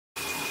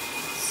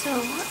So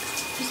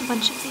there's a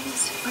bunch of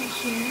these right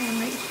here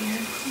and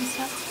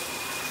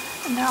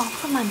stuff. And they're all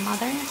from my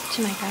mother to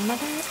my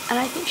grandmother.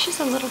 And I think she's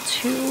a little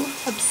too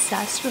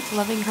obsessed with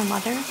loving her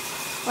mother.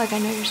 Like,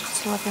 I know you're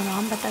supposed to love your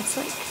mom, but that's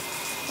like,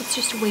 it's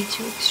just way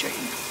too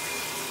extreme.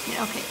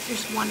 Yeah, okay,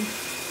 there's one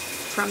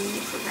from me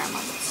for grandma,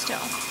 but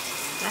still.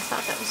 And I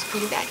thought that was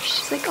pretty bad.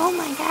 She's like, oh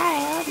my god,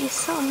 I love you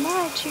so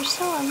much. You're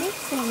so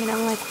amazing. And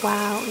I'm like,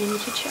 wow, you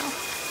need to chill.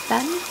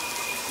 Then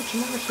I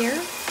came over here,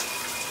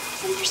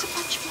 and there's a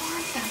bunch more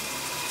of them.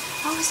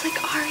 I was like,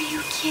 are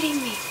you kidding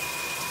me?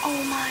 Oh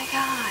my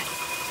god.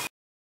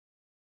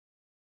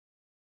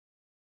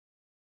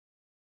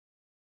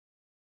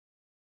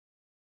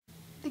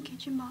 The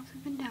kitchen balls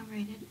have been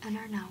downgraded and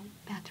are now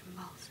bathroom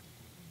balls.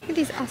 Look at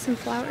these awesome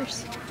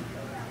flowers.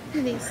 Look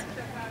at these.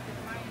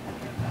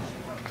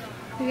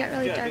 We got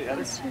really dark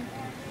ones too.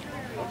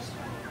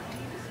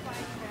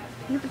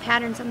 Look at the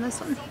patterns on this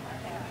one.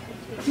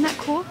 Isn't that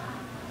cool?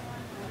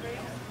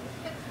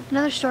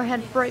 Another store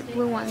had bright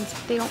blue ones,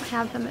 but they don't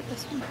have them at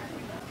this one.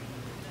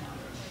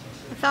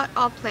 I thought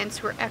all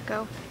plants were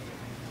echo.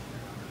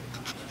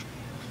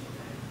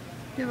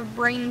 We have a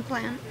brain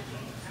plant.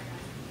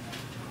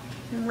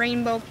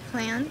 Rainbow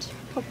plant.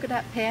 Polka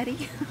dot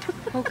patty.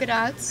 Polka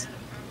dots.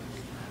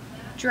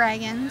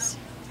 Dragons.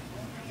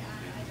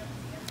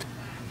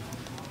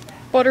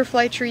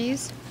 Butterfly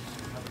trees.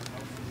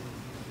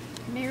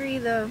 Mary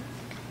the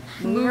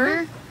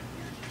Mover.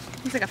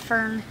 Looks like a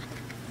fern.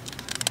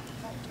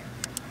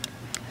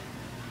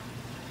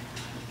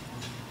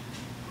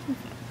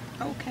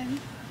 Okay.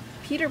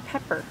 Peter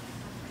Pepper.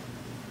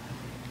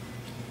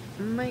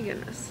 My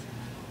goodness.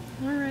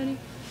 Alrighty.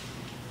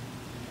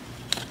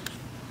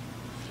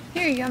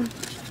 Here you go.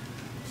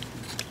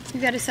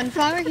 You've got a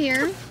sunflower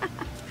here.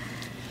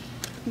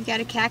 You've got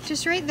a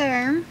cactus right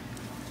there.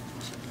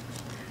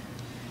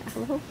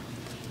 Hello.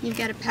 You've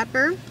got a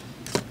pepper.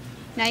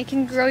 Now you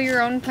can grow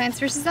your own Plants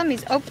vs.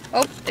 Zombies. Oh,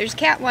 there's a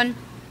cat one.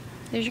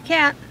 There's your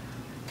cat.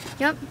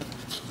 Yep.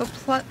 Go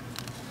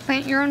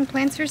plant your own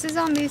Plants vs.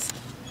 Zombies.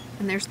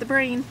 And there's the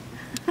brain.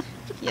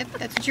 Yep,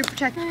 that's what you're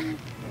protecting.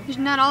 There's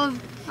not all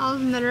of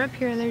them that are up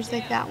here. There's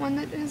like that one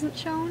that isn't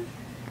shown.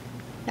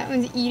 That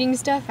one's eating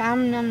stuff.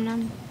 Nom nom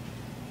nom.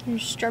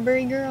 There's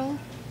Strawberry Girl.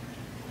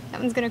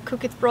 That one's gonna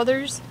cook its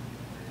brothers.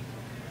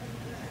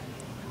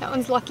 That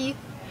one's Lucky.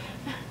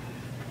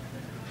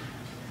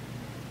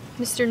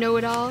 Mr.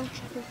 Know-It-All. I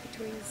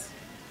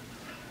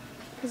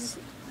was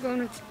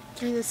going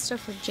through this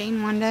stuff with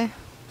Jane one day.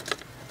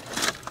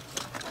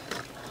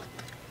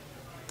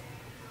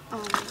 Oh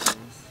my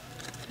goodness.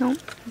 Nope,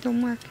 it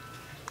don't work.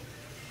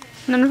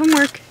 None of them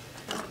work.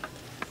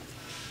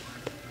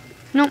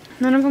 Nope,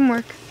 none of them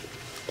work.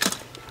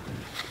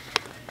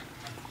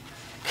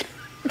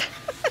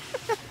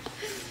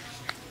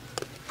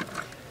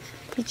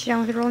 Beat you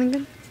down with a rolling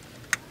pin?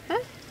 Huh?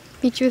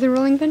 Beat you with a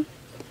rolling pin?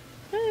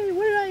 Hey,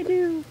 what did I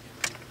do?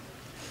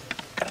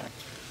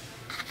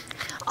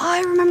 Oh,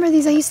 I remember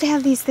these. I used to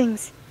have these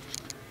things.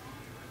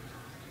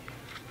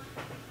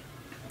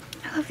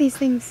 I love these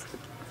things.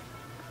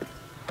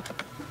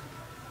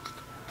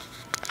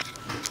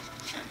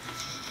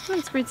 Oh,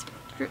 it sprayed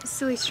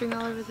silly string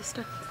all over this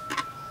stuff.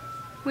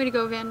 Way to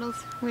go,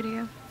 Vandals. Way to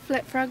go.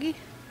 Flat Froggy?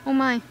 Oh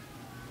my.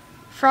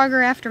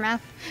 Frogger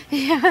aftermath.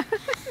 Yeah.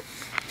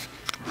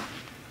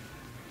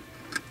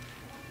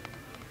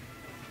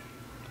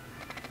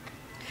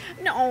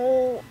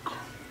 No.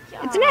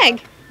 Yuck. It's an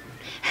egg.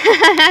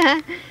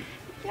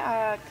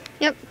 Yuck.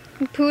 Yep.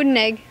 You pooed an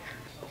egg.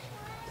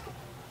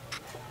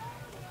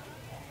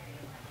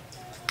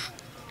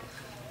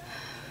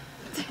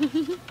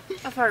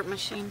 A fart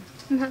machine.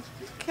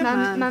 Come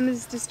on. Mom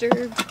is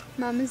disturbed.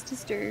 Mom is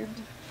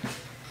disturbed.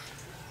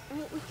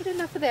 We get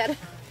enough of that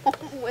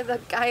with a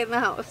guy in the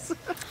house.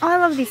 Oh, I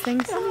love these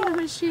things. I need a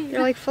machine.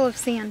 They're like full of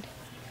sand.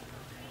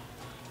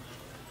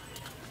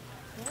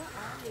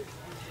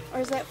 Or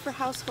is that for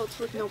households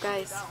with no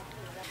guys?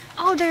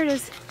 Oh, there it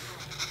is.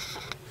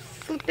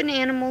 Flippin'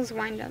 animals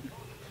wind up.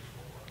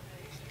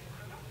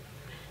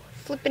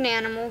 Flippin'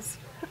 animals.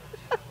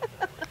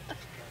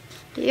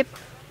 Yep.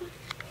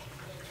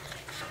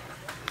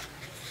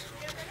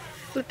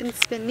 Flip and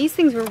spin. These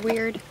things were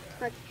weird.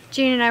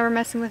 Jane and I were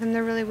messing with them.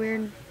 They're really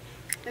weird.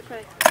 Look what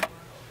I got.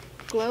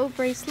 Glow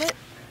bracelet.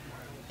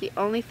 The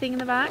only thing in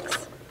the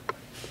box.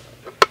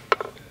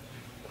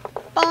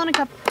 Ball in a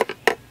cup.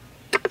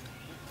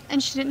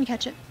 And she didn't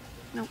catch it.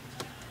 Nope.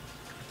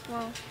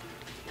 Well,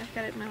 I've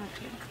got it in my left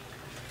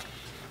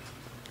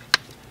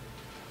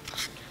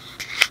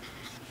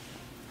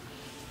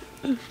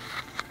hand.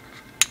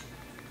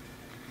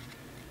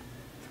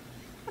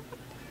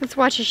 Let's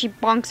watch as she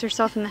bonks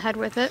herself in the head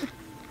with it.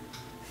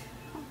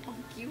 I'll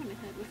bonk you in the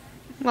head with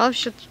it. Well,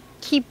 she'll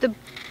keep the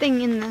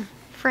thing in the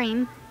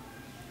frame.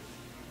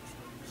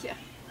 Yeah.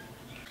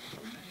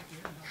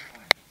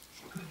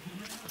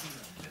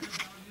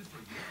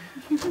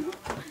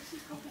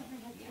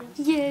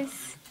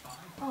 Yes.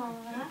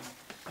 Aww.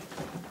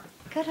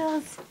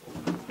 Cuddles.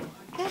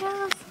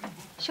 Cuddles.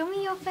 Show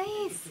me your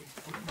face.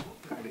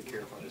 Be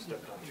careful, I just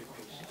stepped on your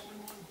face.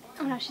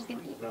 Oh no, she's gonna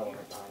eat.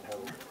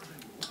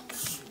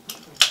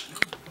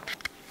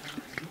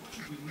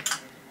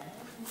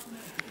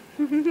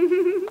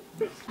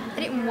 I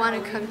didn't want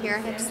to come here. I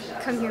had to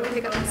come here and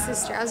pick up my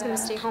sister. I was going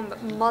to stay home,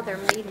 but Mother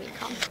made me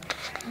come.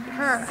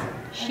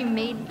 She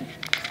made me.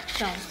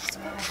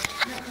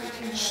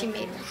 She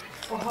made me.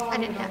 I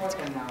didn't have to.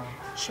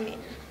 She made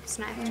me.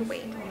 So now I have to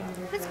wait.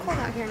 It's cold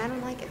out here and I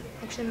don't like it.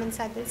 Actually, I'm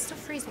inside, but it's still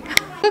freezing.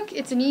 Look,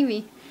 it's an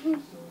Evie.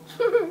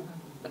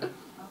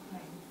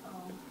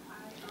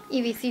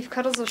 Evie, see if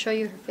Cuddles will show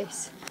you her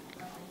face.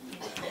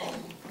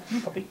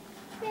 Puppy.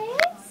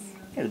 Face?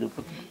 Hello,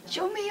 puppy.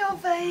 Show me your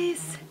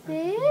face.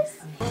 Face?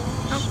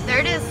 Oh, there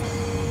it is.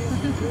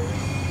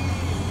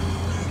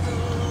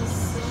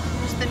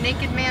 There's the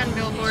naked man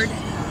billboard.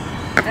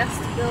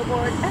 Best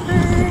billboard ever.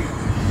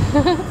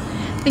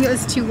 I think it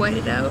was too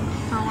whited out.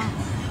 Oh wow.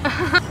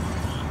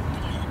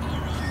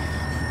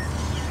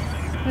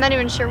 I'm not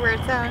even sure where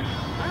it's at.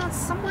 Well, it's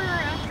somewhere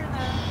after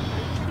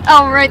that.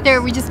 Oh, right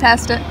there. We just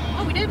passed it.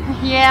 Oh, we did?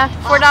 Yeah,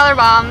 $4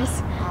 bombs.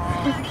 I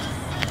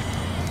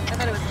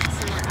thought it was like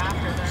somewhere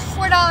after that.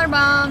 $4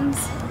 bombs.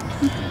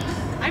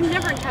 I'm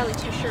never entirely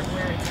too sure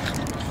where it's at.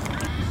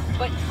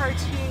 But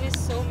cartoon is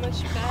so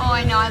much better. Oh,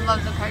 I know. I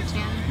love the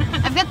cartoon.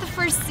 I've got the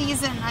first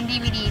season on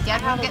DVD.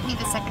 Dad won't get me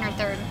the second or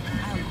third.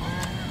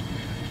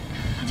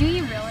 Do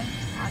you really?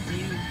 I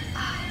do.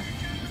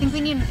 I think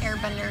we need an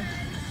airbender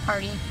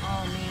party.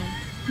 Oh, man.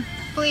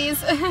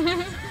 Please.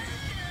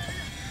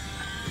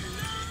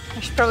 I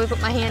should probably put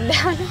my hand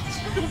down.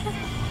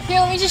 Here,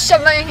 let me just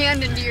shove my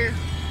hand into your...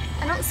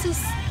 I don't see...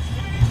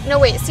 No,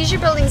 wait. Seizure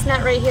Building's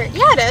not right here.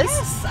 Yeah, it is.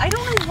 Yes, I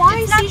don't know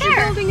why Seizure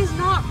Building is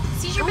not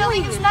Seizure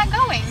Building is not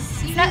going.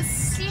 It's not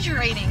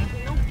seizure-rating.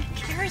 Nobody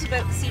cares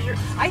about Seizure.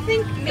 I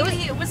think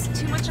maybe it was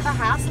too much of a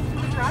hassle for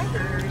the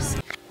drivers.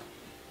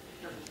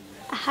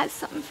 I had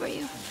something for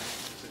you.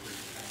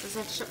 Does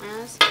that shut my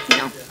eyes?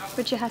 No,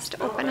 but you has to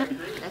open it.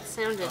 That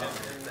sounded...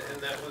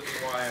 And that was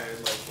why I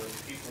like when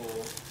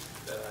people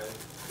that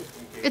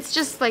I It's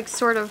just like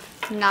sort of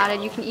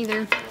knotted. You can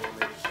either...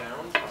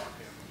 sound talking.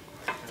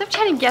 Stop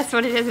trying to guess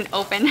what it is and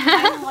open.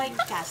 I don't like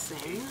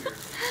guessing.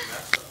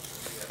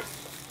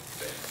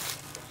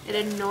 It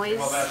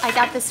annoys... I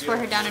got this for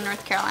her down in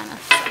North Carolina.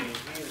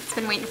 It's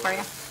been waiting for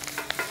you.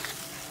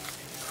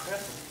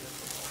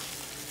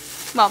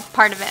 Well,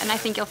 part of it, and I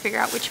think you'll figure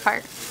out which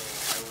part.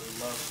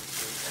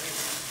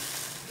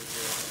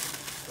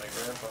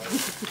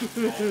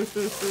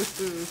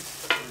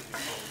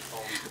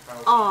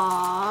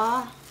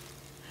 Aww.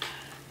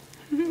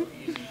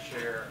 Easy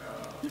chair.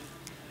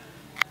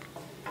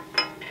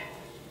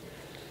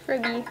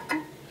 Froggy.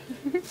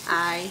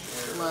 I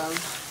love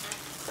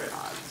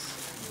frogs.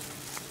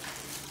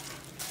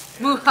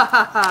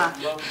 Muhahaha.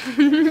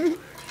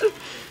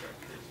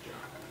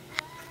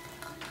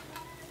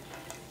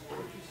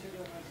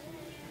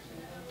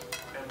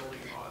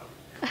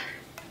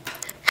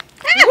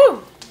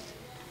 Woo!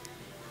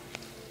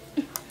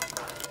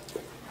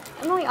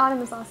 Emily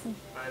Autumn is awesome.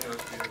 I know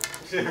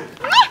she is.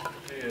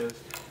 She is.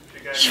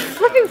 She's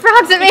flipping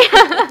frogs at me. She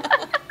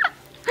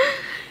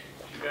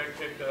got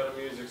kicked out of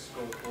music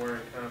school for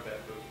wearing combat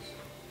boots.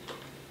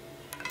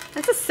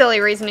 That's a silly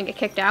reason to get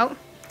kicked out.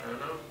 I don't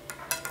know.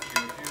 She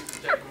refused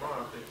to take them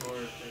off. They told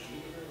her to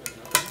take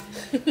them off.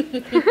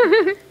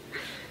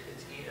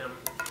 It's EM.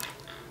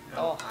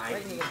 Oh,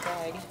 right in your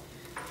bag.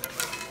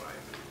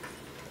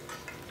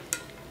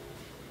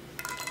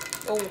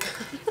 Oh. I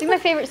think my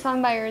favorite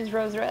song by her is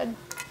Rose Red.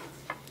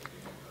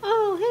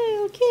 Oh,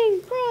 hail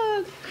King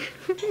Frog!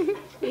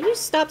 Will you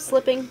stop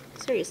slipping?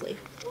 Seriously.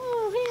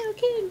 Oh, hail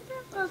King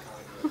Frog!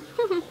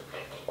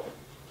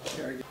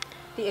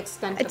 The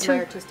extent of my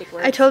artistic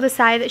work. I told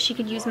Asai that she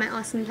could use my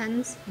awesome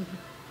pens.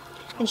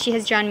 And she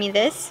has drawn me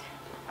this.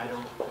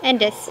 And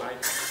this.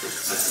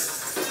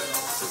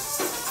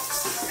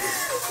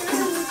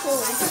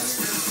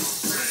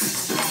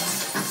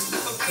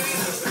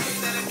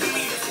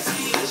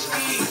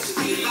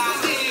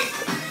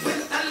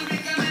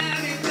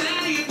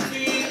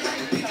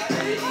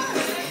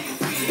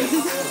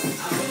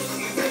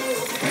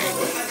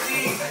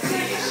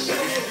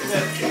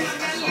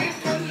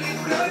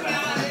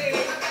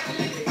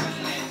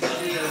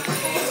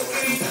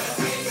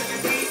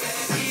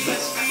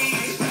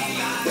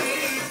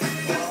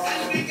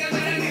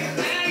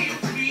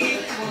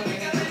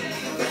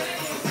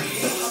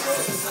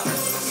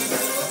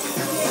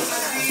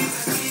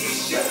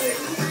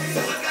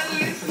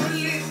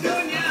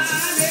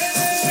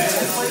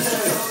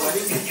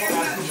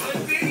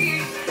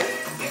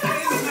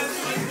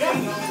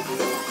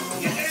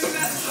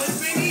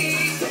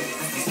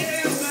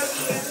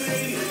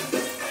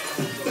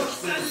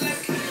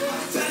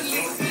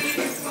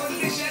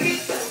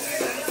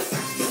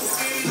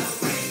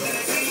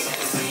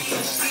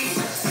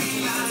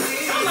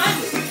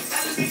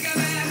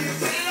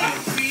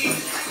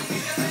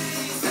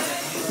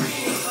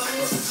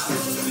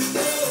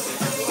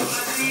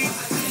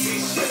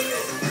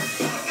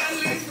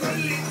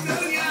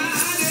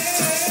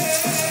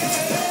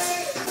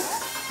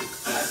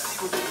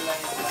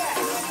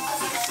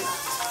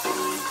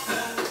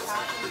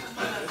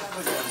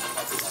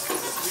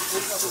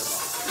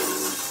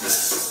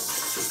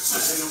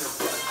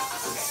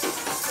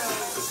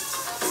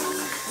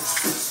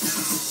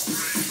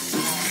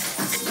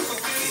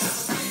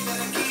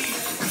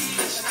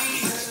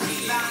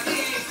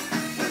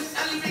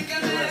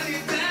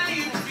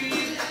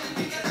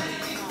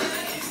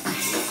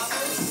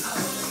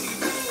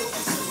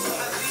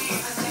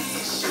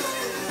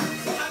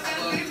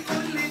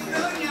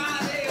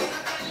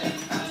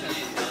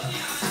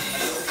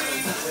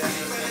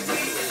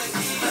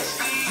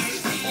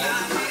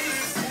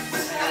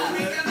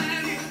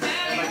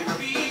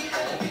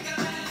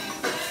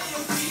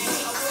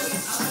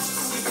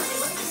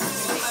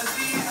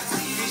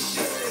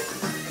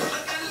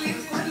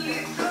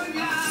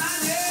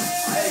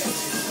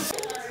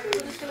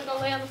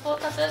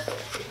 That's it.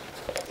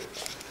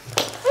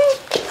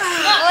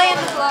 Lay on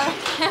the floor.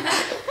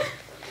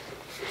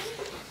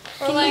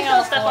 We're laying on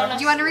the floor. Do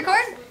you want to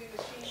record?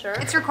 Sure.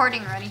 It's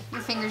recording already.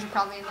 Your fingers are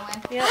probably in the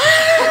way. Yeah.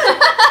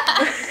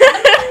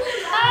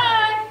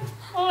 Hi.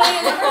 We're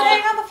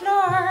laying on the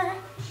floor.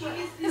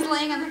 He's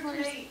laying on the floor.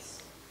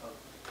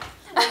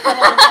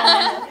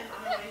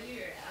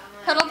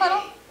 Cuddle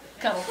puddle?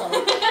 Cuddle puddle.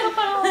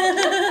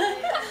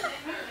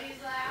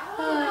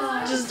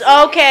 Just,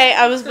 okay,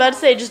 I was about to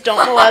say, just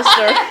don't molest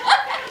her.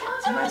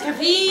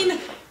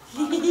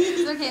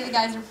 It's okay, the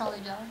guys are probably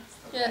jealous.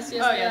 Yes,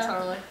 yes, oh, yeah,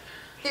 totally.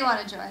 They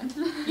want to join.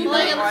 You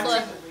lay on the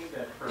floor.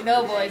 You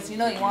know, boys, you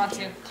know you want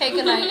to. Okay,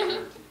 good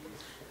night.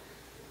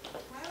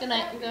 Good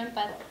night, I'm going to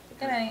bed.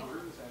 Good night.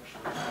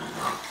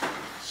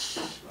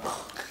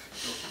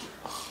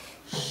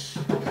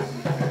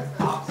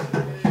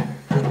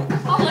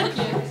 I'll lick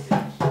you.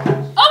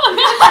 Oh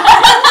my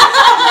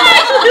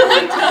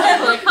god!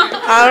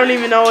 I don't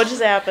even know what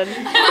just happened. Do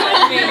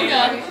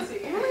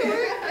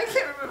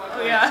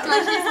I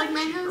taste like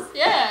mangoes?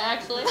 Yeah,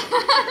 actually.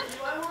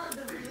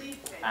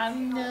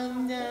 Num,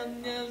 num,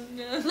 num,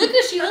 num. Look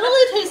at she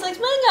literally tastes like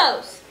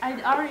mangoes. I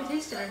already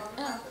tasted her.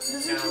 Yeah.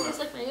 Doesn't she taste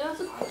like mangoes?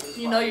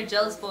 You know you're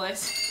jealous,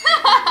 boys.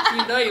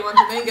 You know you want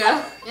the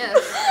mango. Yes.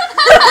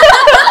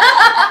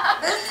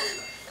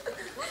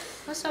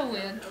 That's so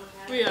weird.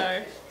 We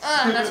are.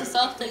 That's a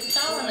self-take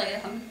shower when I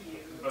get home.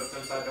 But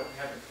since I don't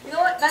have it. You know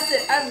what? That's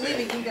it. I'm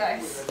leaving you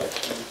guys.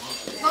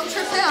 Don't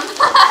trip him.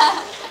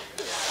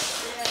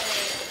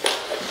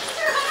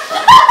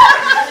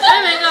 Hi,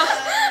 mango.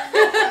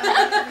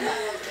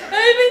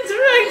 I've been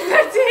trying to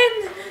get in.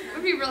 It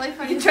would be really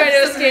funny. You try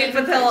to escape,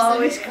 but they'll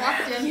always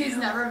walked in who's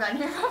never been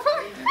here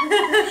before.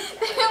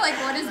 They're like,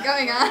 what is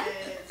going on?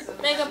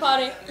 Mango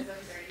potty.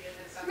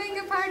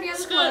 Mango party on the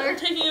It's floor. good. I'm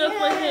taking it off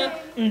my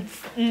hair.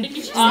 You're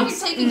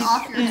taking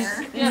off your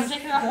hair. Yeah, I'm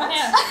taking off my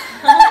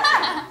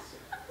hair.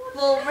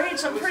 Well,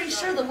 Rach, I'm pretty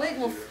sure the wig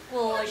will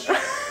like,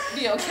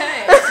 be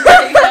okay.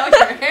 Taking out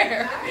your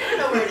hair.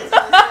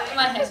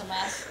 My hair's a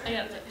mess. I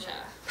gotta take a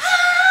shower.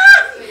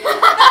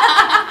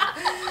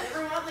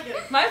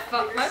 My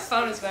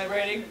phone is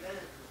vibrating.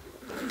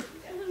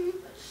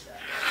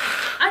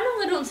 I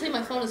normally don't say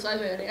my phone is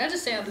vibrating. I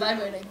just say I'm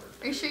vibrating.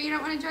 Are you sure you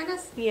don't want to join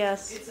us?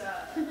 Yes.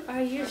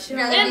 Are you sure?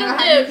 Rather than Random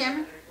behind the dude.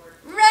 camera?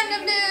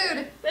 Random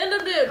dude!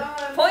 Random dude.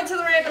 Point to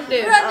the random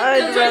dude.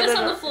 Random dude. Join rather us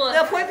on the floor.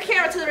 No, point the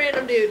camera to the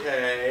random dude.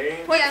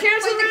 Hey. Point Yeah, the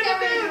camera point to the the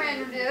camera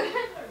random to the dude. random dude.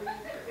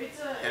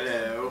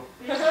 Hello.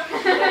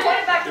 Point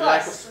it back You to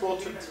like a us.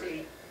 spotted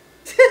tea?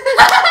 Wait,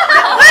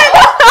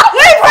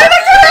 point it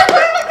back to him.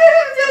 Point it back to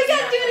him. Do it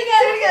again. Do it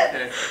again. Do it again.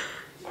 Okay.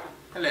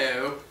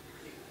 Hello.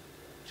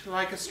 Would you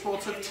like a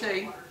spotted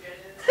tea?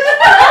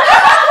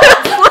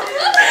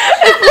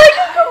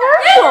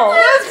 Commercial.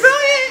 That's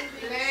brilliant.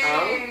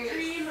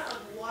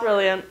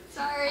 Brilliant.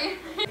 Sorry.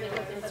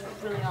 It's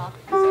really off.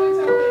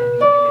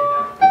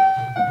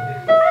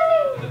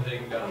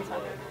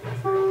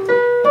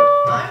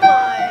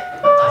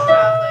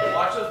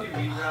 Watch those be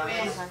wheat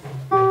brownies.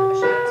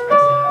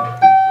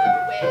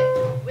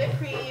 Whipped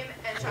cream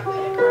and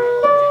chocolate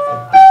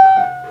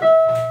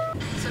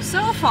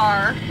So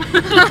far,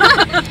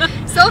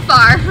 So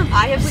far,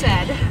 I have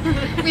said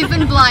we've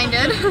been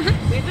blinded.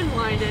 we've been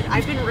blinded.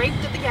 I've been raped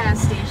at the gas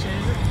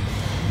station.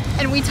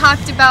 And we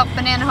talked about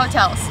banana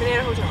hotels.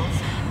 Banana hotels.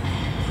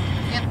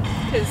 Yep.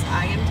 Because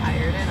I am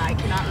tired and I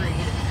cannot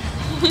read.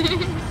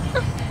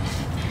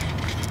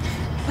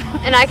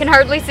 And I can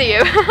hardly see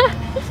you.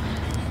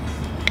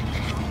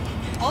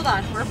 Hold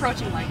on, we're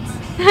approaching lights.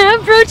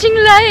 Approaching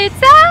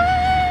lights.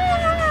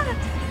 Ah!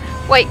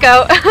 White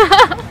goat.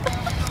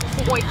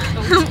 White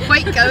coat.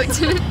 White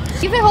goat.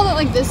 If I hold it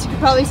like this, you could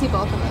probably see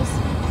both of us.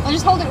 I'll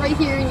just hold it right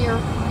here in your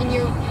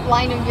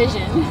line of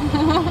vision.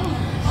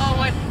 Oh,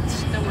 what?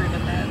 Don't worry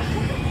about that.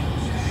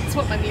 That's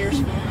what my mirror's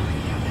for.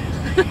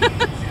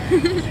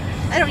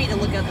 I don't need to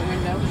look out the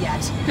window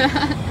yet.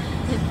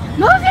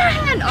 Move your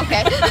hand.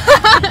 Okay.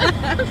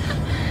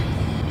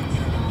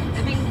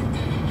 I think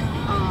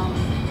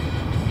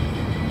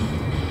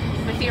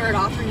my favorite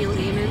author, Neil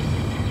Gaiman.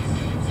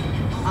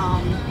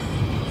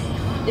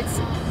 It's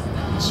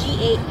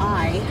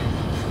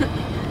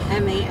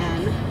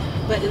Gaiman,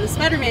 but in the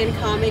Spider-Man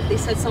comic, they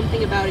said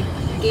something about a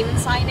Gaiman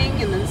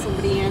signing, and then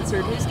somebody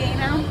answered, "Who's gay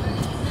now?" I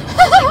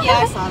was like, yeah,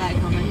 I saw that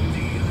coming.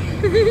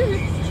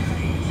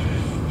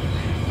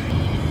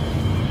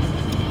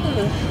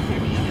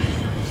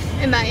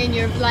 Am I in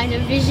your line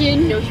of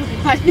vision? No, you're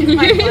not in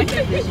my line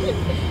of vision.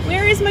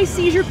 Where is my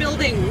seizure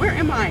building? Where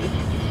am I?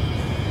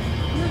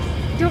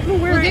 Don't know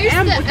where I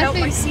am without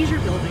my seizure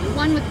building.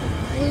 One with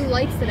blue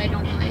lights that I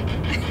don't like.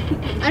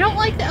 I don't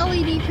like the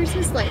LED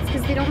Christmas lights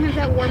because they don't have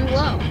that warm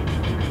glow.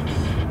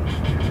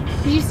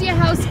 You see a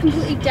house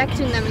completely decked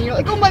in them and you're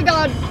like, oh my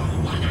god,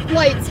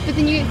 lights. But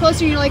then you get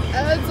closer and you're like,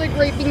 oh, it's like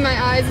raping my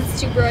eyes,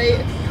 it's too bright.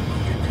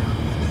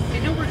 I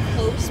know we're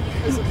close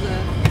because of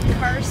the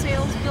car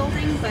sales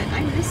building, but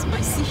I miss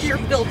my seizure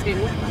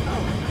building. What the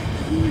hell?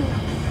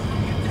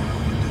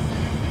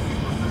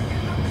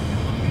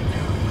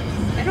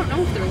 I don't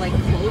know if they're like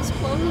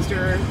closed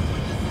or...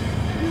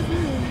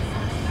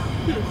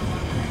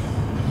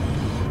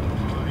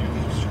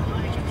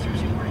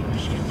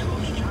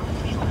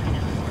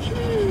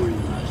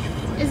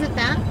 Is it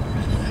that?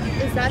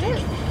 Is that it?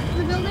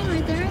 The building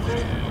right there, I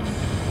think?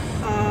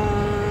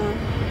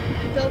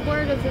 The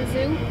billboard of the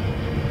zoo?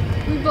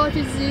 We bought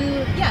a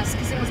zoo. Yes,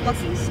 because it was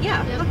Lucky's.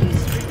 Yeah, Yep.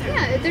 Lucky's right there.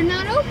 Yeah, they're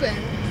not open.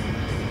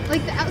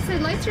 Like, the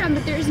outside lights are on,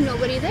 but there's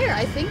nobody there.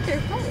 I think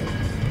they're closed.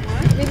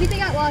 What? Maybe they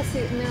got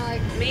lawsuit and they're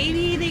like,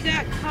 Maybe they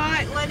got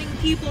caught letting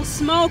people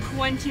smoke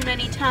one too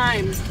many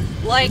times.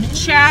 Like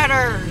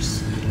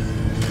chatters.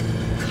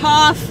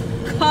 Cough,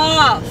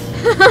 cough.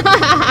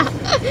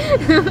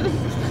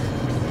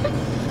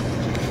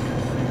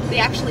 They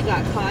actually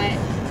got caught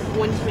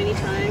one too many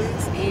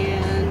times,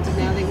 and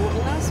now they won't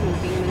allow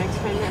smoking. And the next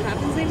time that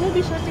happens, they will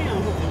be shut down,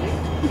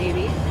 hopefully.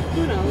 Maybe.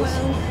 Who knows?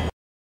 well,